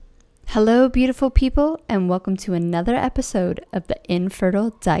Hello, beautiful people, and welcome to another episode of the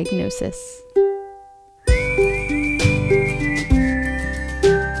Infertile Diagnosis.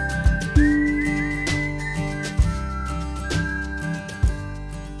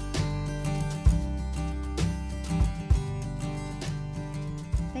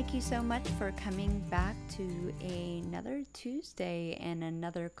 Thank you so much for coming back to another Tuesday and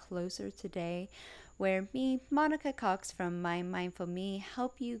another Closer Today, where me, Monica Cox from My Mindful Me,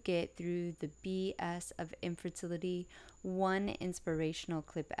 help you get through the BS of infertility, one inspirational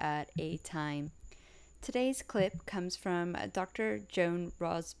clip at a time. Today's clip comes from Dr. Joan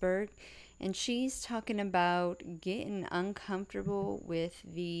Rosberg, and she's talking about getting uncomfortable with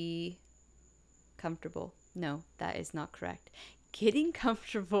the comfortable. No, that is not correct. Getting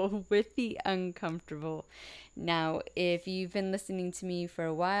comfortable with the uncomfortable. Now, if you've been listening to me for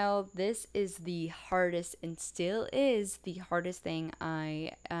a while, this is the hardest and still is the hardest thing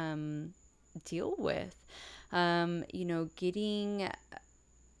I deal with. Getting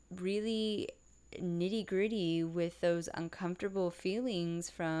really nitty gritty with those uncomfortable feelings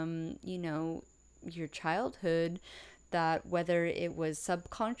from, your childhood, that whether it was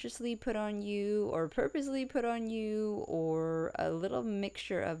subconsciously put on you or purposely put on you or a little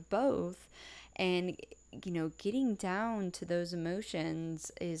mixture of both. And getting down to those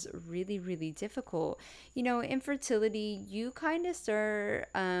emotions is really, really difficult. Infertility, you kind of start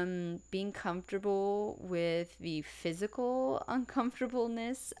being comfortable with the physical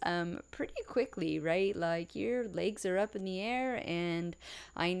uncomfortableness pretty quickly, right? Like your legs are up in the air, and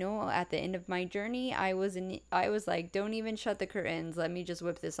I know at the end of my journey, I was like, don't even shut the curtains. Let me just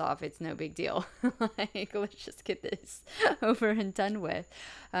whip this off. It's no big deal. Like, let's just get this over and done with.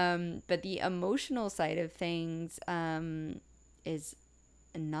 But the emotional side of things is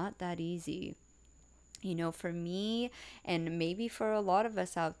not that easy. For me, and maybe for a lot of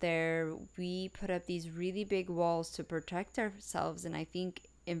us out there, we put up these really big walls to protect ourselves. And I think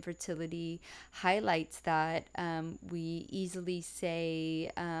infertility highlights that. We easily say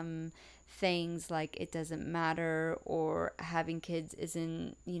things like it doesn't matter, or having kids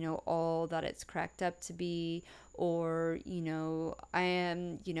isn't, all that it's cracked up to be, or,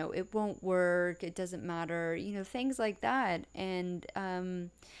 it won't work, it doesn't matter, things like that. And,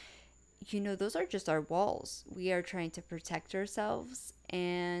 those are just our walls. We are trying to protect ourselves.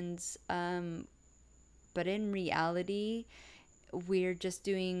 And, but in reality, we're just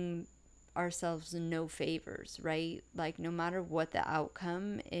doing ourselves no favors, right? Like, no matter what the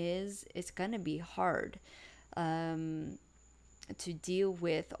outcome is, it's gonna be hard to deal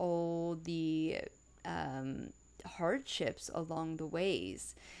with all the hardships along the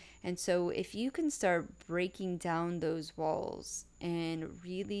ways. And so if you can start breaking down those walls and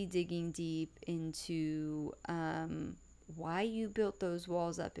really digging deep into why you built those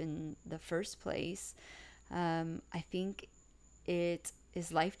walls up in the first place, I think it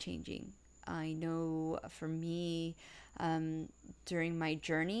is life-changing. I know for me, during my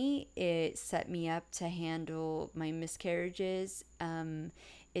journey, it set me up to handle my miscarriages.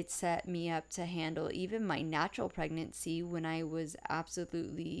 It set me up to handle even my natural pregnancy when I was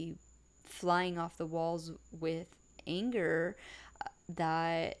absolutely flying off the walls with anger,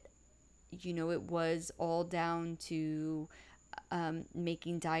 that, it was all down to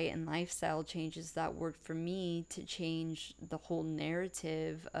making diet and lifestyle changes that worked for me to change the whole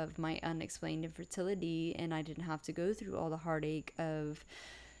narrative of my unexplained infertility. And I didn't have to go through all the heartache of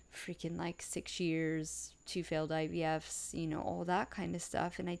freaking like 6 years, 2 failed IVFs, all that kind of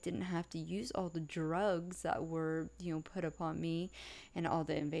stuff. And I didn't have to use all the drugs that were, put upon me, and all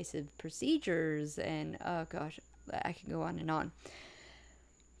the invasive procedures. And oh gosh, I can go on and on.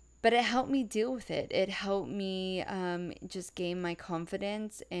 But it helped me deal with it. It helped me just gain my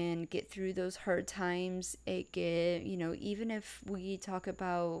confidence and get through those hard times. Even if we talk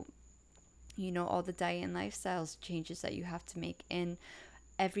about, all the diet and lifestyles changes that you have to make, and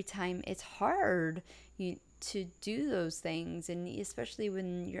every time it's hard to do those things, and especially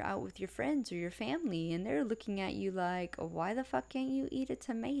when you're out with your friends or your family and they're looking at you like, oh, why the fuck can't you eat a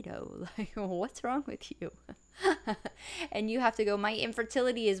tomato? Like, what's wrong with you? And you have to go, my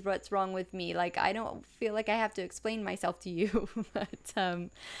infertility is what's wrong with me. Like, I don't feel like I have to explain myself to you. But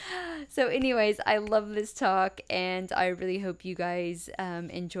so anyways, I love this talk, and I really hope you guys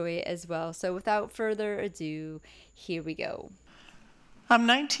enjoy it as well. So without further ado, here we go. I'm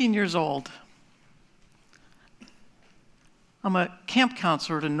 19 years old. I'm a camp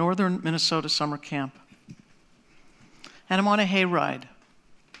counselor at a northern Minnesota summer camp. And I'm on a hayride.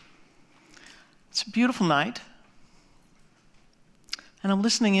 It's a beautiful night. And I'm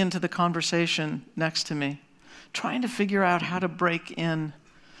listening into the conversation next to me, trying to figure out how to break in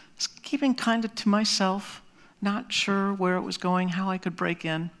was keeping kind of to myself, not sure where it was going, how I could break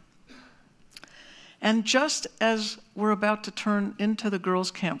in. And just as we're about to turn into the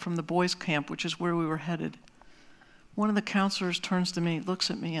girls' camp from the boys' camp, which is where we were headed, one of the counselors turns to me, looks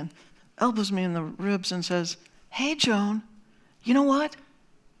at me, and elbows me in the ribs and says, "Hey, Joan, you know what?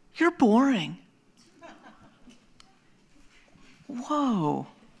 You're boring." Whoa.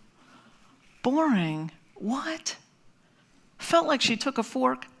 Boring? What? Felt like she took a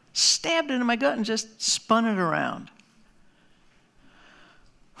fork, stabbed it in my gut, and just spun it around.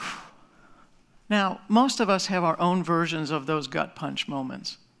 Now, most of us have our own versions of those gut punch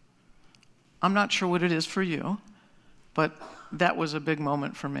moments. I'm not sure what it is for you, but that was a big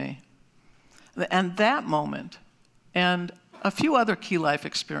moment for me. And that moment, and a few other key life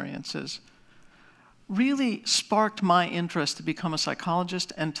experiences, really sparked my interest to become a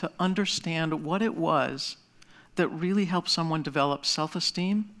psychologist and to understand what it was that really helped someone develop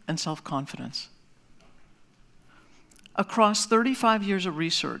self-esteem and self-confidence. Across 35 years of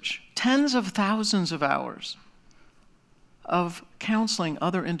research, tens of thousands of hours of counseling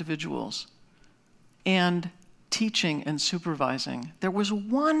other individuals and teaching and supervising, there was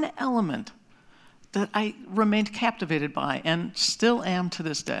one element that I remained captivated by and still am to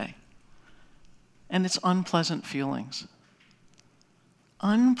this day. And it's unpleasant feelings.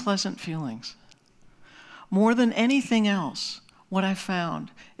 Unpleasant feelings. More than anything else, what I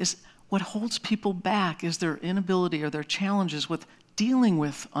found is what holds people back is their inability or their challenges with dealing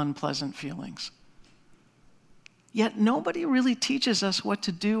with unpleasant feelings. Yet nobody really teaches us what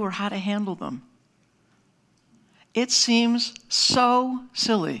to do or how to handle them. It seems so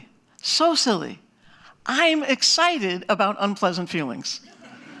silly, so silly. I'm excited about unpleasant feelings.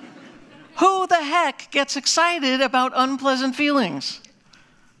 Who the heck gets excited about unpleasant feelings?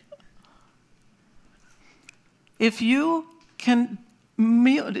 If you can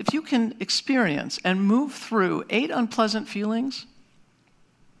experience and move through 8 unpleasant feelings,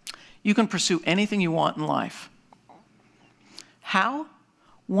 you can pursue anything you want in life. How?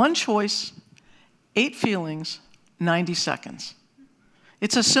 1 choice, 8 feelings, 90 seconds.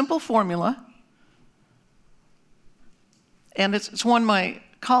 It's a simple formula, and it's one my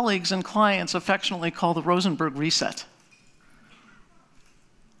colleagues and clients affectionately call the Rosenberg reset.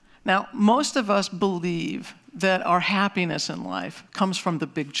 Now, most of us believe that our happiness in life comes from the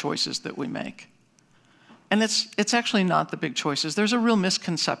big choices that we make. And it's actually not the big choices. There's a real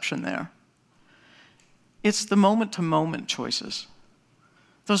misconception there. It's the moment-to-moment choices.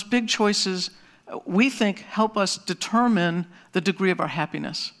 Those big choices, we think, help us determine the degree of our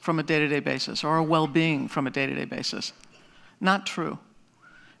happiness from a day-to-day basis, or our well-being from a day-to-day basis. Not true.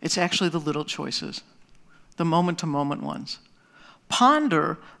 It's actually the little choices, the moment-to-moment ones.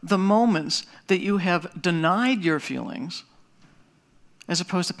 Ponder the moments that you have denied your feelings as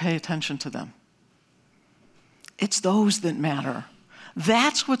opposed to pay attention to them. It's those that matter.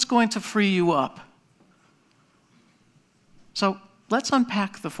 That's what's going to free you up. So let's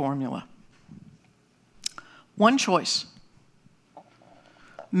unpack the formula. 1 choice.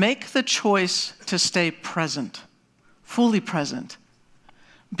 Make the choice to stay present, fully present.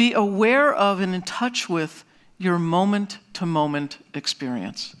 Be aware of and in touch with your moment-to-moment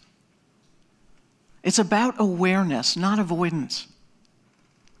experience. It's about awareness, not avoidance.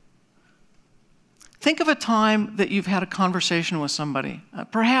 Think of a time that you've had a conversation with somebody.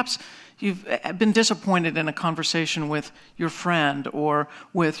 Perhaps you've been disappointed in a conversation with your friend or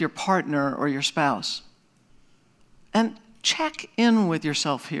with your partner or your spouse. And check in with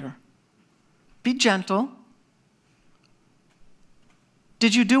yourself here. Be gentle.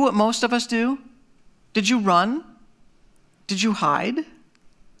 Did you do what most of us do? Did you run? Did you hide?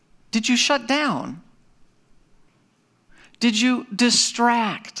 Did you shut down? Did you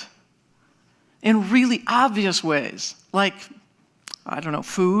distract in really obvious ways, like, I don't know,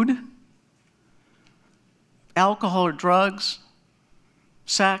 food, alcohol or drugs,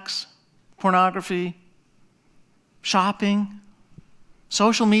 sex, pornography, shopping,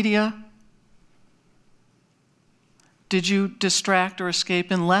 social media? Did you distract or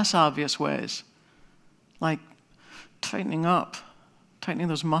escape in less obvious ways, like tightening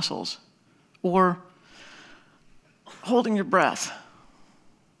those muscles, or holding your breath,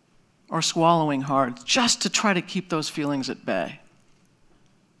 or swallowing hard, just to try to keep those feelings at bay?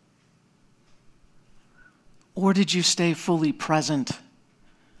 Or did you stay fully present,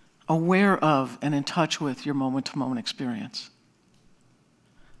 aware of and in touch with your moment-to-moment experience?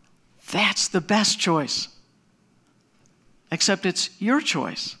 That's the best choice. Except it's your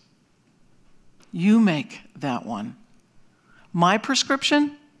choice. You make that one. My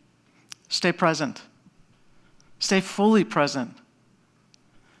prescription? Stay present. Stay fully present.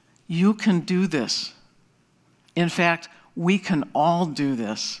 You can do this. In fact, we can all do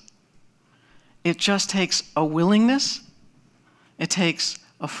this. It just takes a willingness, it takes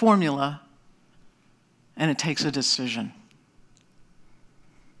a formula, and it takes a decision.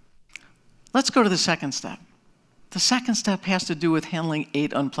 Let's go to the second step. The second step has to do with handling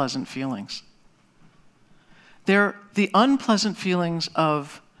 8 unpleasant feelings. They're the unpleasant feelings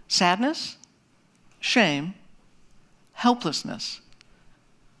of sadness, shame, helplessness,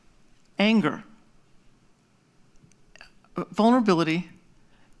 anger, vulnerability,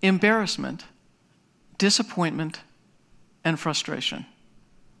 embarrassment, disappointment, and frustration.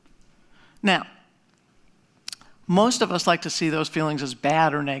 Now, most of us like to see those feelings as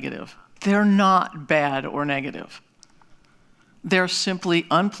bad or negative. They're not bad or negative. They're simply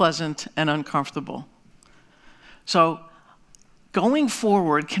unpleasant and uncomfortable. So, going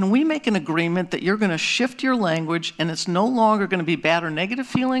forward, can we make an agreement that you're going to shift your language and it's no longer going to be bad or negative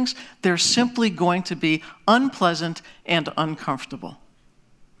feelings? They're simply going to be unpleasant and uncomfortable.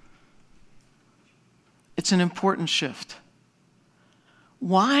 It's an important shift.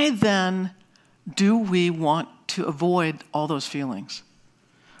 Why then do we want to avoid all those feelings?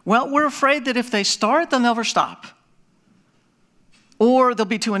 Well, we're afraid that if they start, they'll never stop. Or they'll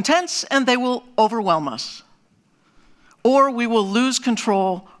be too intense and they will overwhelm us. Or we will lose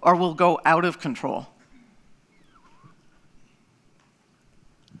control, or we'll go out of control.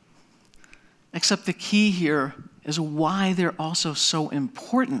 Except the key here is why they're also so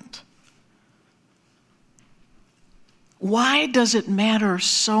important. Why does it matter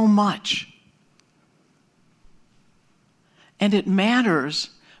so much? And it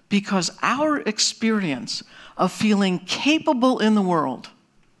matters because our experience of feeling capable in the world,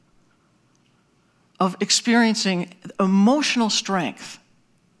 of experiencing emotional strength,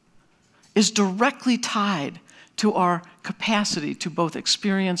 is directly tied to our capacity to both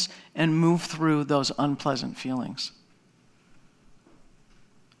experience and move through those unpleasant feelings.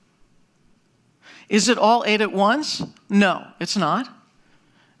 Is it all 8 at once? No, it's not.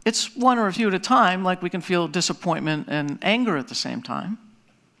 It's one or a few at a time, like we can feel disappointment and anger at the same time.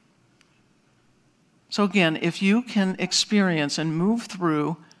 So again, if you can experience and move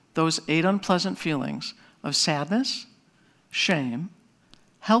through those 8 unpleasant feelings of sadness, shame,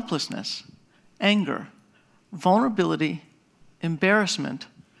 helplessness, anger, vulnerability, embarrassment,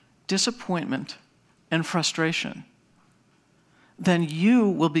 disappointment, and frustration, then you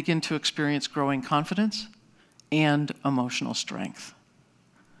will begin to experience growing confidence and emotional strength.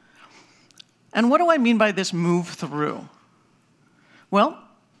 And what do I mean by this move through? Well,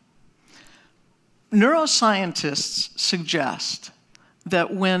 neuroscientists suggest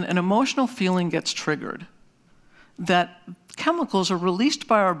that when an emotional feeling gets triggered, that chemicals are released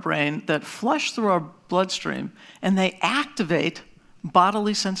by our brain that flush through our bloodstream and they activate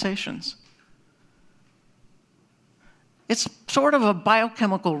bodily sensations. It's sort of a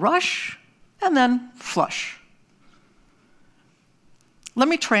biochemical rush and then flush. Let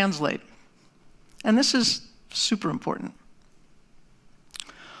me translate, and this is super important.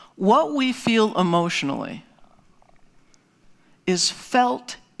 What we feel emotionally is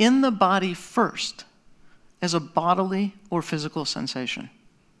felt in the body first as a bodily or physical sensation.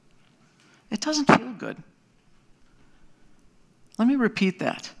 It doesn't feel good. Let me repeat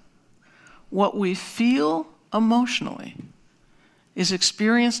that. What we feel emotionally is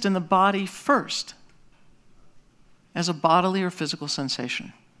experienced in the body first as a bodily or physical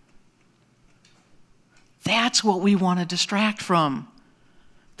sensation. That's what we want to distract from.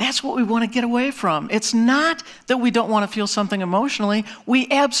 That's what we want to get away from. It's not that we don't want to feel something emotionally. We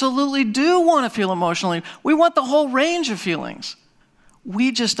absolutely do want to feel emotionally. We want the whole range of feelings.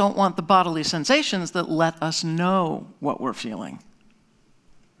 We just don't want the bodily sensations that let us know what we're feeling.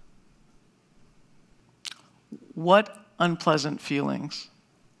 What unpleasant feelings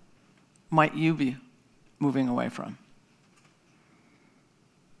might you be moving away from?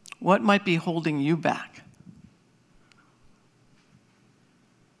 What might be holding you back?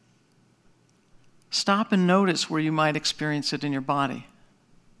 Stop and notice where you might experience it in your body.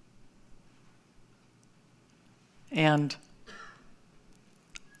 And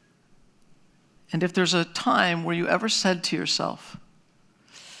if there's a time where you ever said to yourself,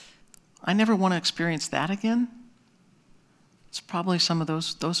 I never want to experience that again, it's probably some of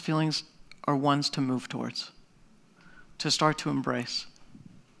those feelings are ones to move towards, to start to embrace.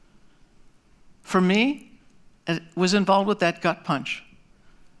 For me, it was involved with that gut punch.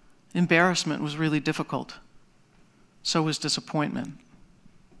 Embarrassment was really difficult. So was disappointment.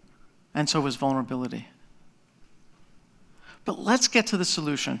 And so was vulnerability. But let's get to the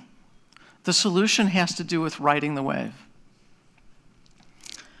solution. The solution has to do with riding the wave.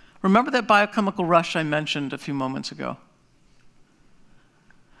 Remember that biochemical rush I mentioned a few moments ago?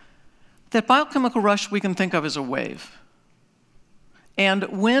 That biochemical rush we can think of as a wave. And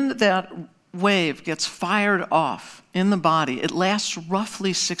when that wave gets fired off in the body, it lasts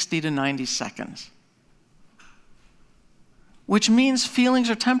roughly 60 to 90 seconds, which means feelings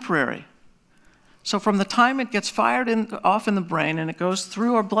are temporary. So from the time it gets fired off in the brain and it goes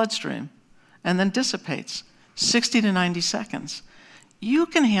through our bloodstream and then dissipates, 60 to 90 seconds. You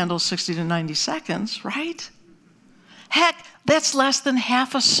can handle 60 to 90 seconds, right? Heck, that's less than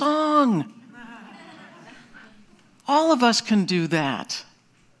half a song. All of us can do that.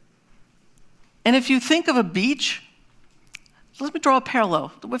 And if you think of a beach, let me draw a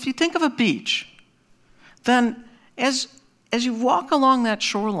parallel. If you think of a beach, then as you walk along that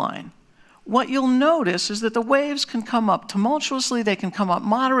shoreline, what you'll notice is that the waves can come up tumultuously, they can come up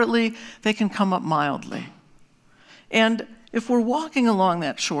moderately, they can come up mildly. And if we're walking along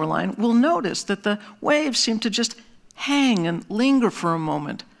that shoreline, we'll notice that the waves seem to just hang and linger for a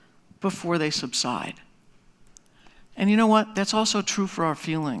moment before they subside. And you know what? That's also true for our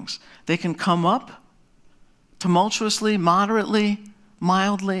feelings. They can come up tumultuously, moderately,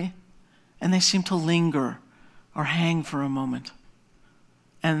 mildly, and they seem to linger or hang for a moment.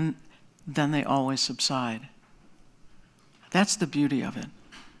 And then they always subside. That's the beauty of it.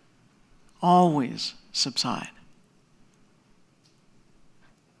 Always subside.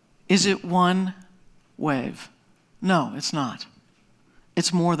 Is it one wave? No, it's not.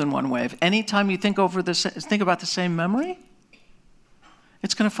 It's more than one wave. Anytime you think about the same memory,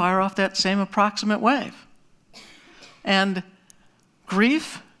 it's going to fire off that same approximate wave. And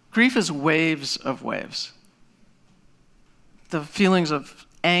grief is waves of waves. The feelings of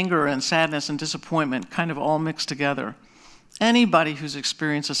anger and sadness and disappointment kind of all mixed together. Anybody who's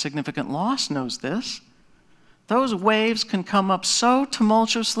experienced a significant loss knows this. Those waves can come up so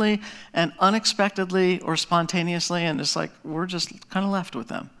tumultuously and unexpectedly or spontaneously, and it's like we're just kind of left with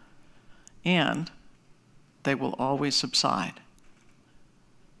them. And they will always subside.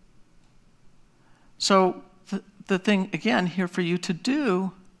 So the thing, again, here for you to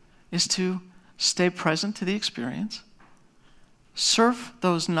do is to stay present to the experience, surf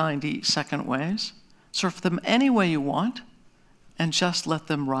those 90-second waves, surf them any way you want, and just let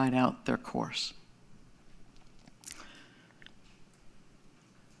them ride out their course.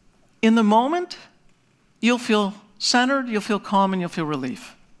 In the moment, you'll feel centered, you'll feel calm, and you'll feel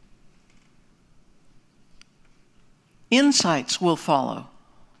relief. Insights will follow.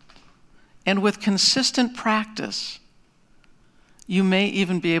 And with consistent practice, you may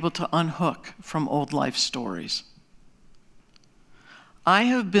even be able to unhook from old life stories. I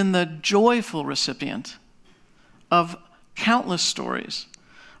have been the joyful recipient of countless stories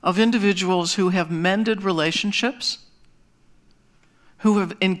of individuals who have mended relationships, who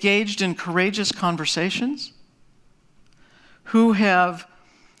have engaged in courageous conversations, who have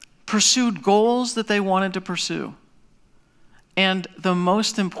pursued goals that they wanted to pursue. And the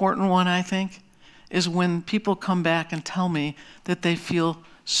most important one, I think, is when people come back and tell me that they feel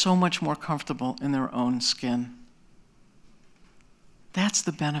so much more comfortable in their own skin. That's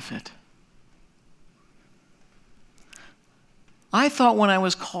the benefit. I thought when I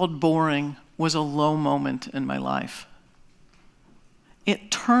was called boring was a low moment in my life.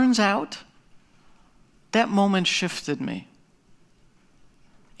 It turns out that moment shifted me.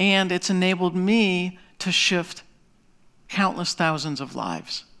 And it's enabled me to shift countless thousands of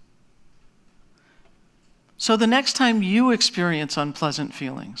lives. So the next time you experience unpleasant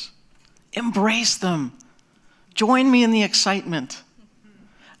feelings, embrace them. Join me in the excitement.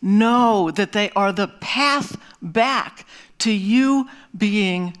 Know that they are the path back to you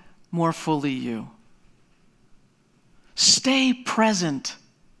being more fully you. Stay present.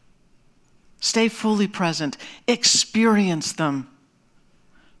 Stay fully present. Experience them.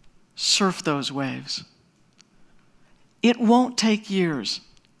 Surf those waves. It won't take years.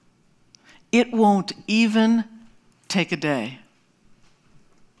 It won't even take a day.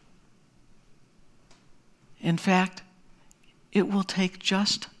 In fact, it will take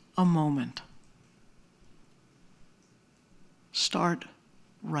just a moment. Start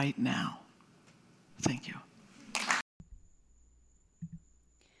right now. Thank you.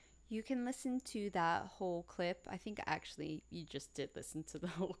 You can listen to that whole clip. I think actually you just did listen to the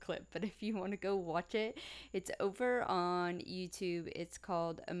whole clip, but if you want to go watch it, it's over on YouTube. It's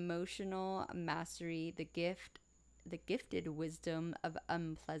called Emotional Mastery, the Gifted Wisdom of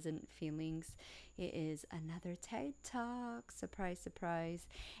Unpleasant Feelings. It is another TED Talk. Surprise, surprise.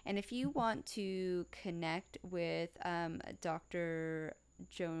 And if you want to connect with Dr.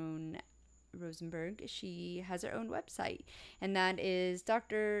 Joan Rosenberg, she has her own website, and that is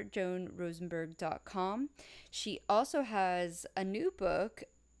drjoanrosenberg.com. She also has a new book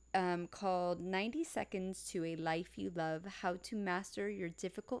called 90 Seconds to a Life You Love: How to Master Your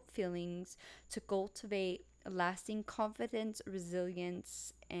Difficult Feelings to Cultivate Lasting Confidence,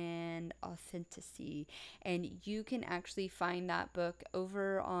 Resilience, and Authenticity. And you can actually find that book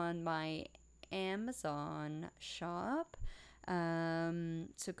over on my Amazon shop.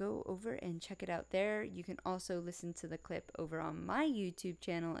 So go over and check it out there. You can also listen to the clip over on my YouTube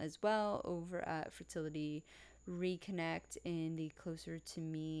channel as well, over at Fertility Reconnect in the Closer to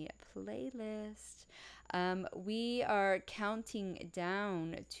Me playlist. We are counting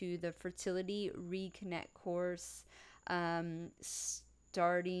down to the Fertility Reconnect course.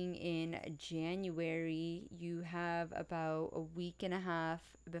 Starting in January, you have about a week and a half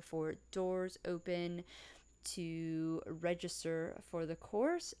before doors open to register for the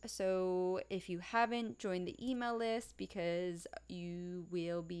course. So if you haven't joined the email list, because you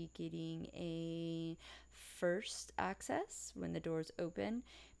will be getting a first access when the doors open,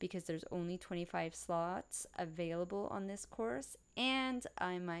 because there's only 25 slots available on this course, and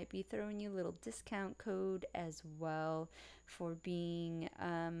I might be throwing you a little discount code as well for being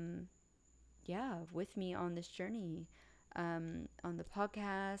with me on this journey, on the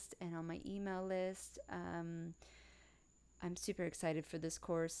podcast and on my email list. I'm super excited for this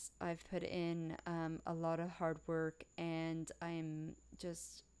course. I've put in a lot of hard work, and I'm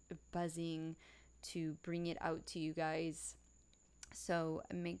just buzzing to bring it out to you guys. So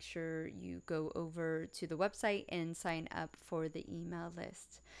make sure you go over to the website and sign up for the email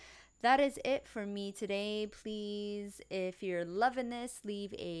list. That is it for me today. Please, if you're loving this,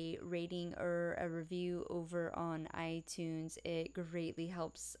 leave a rating or a review over on iTunes. It greatly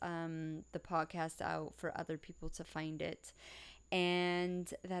helps the podcast out for other people to find it.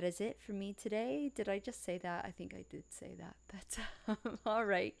 And that is it for me today. Did I just say that? I think I did say that. But all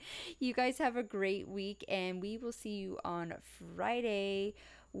right. You guys have a great week, and we will see you on Friday,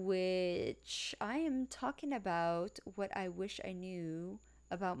 which I am talking about what I wish I knew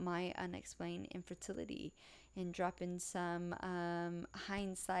about my unexplained infertility, and dropping some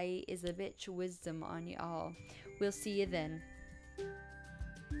hindsight is a bitch wisdom on y'all. We'll see you then.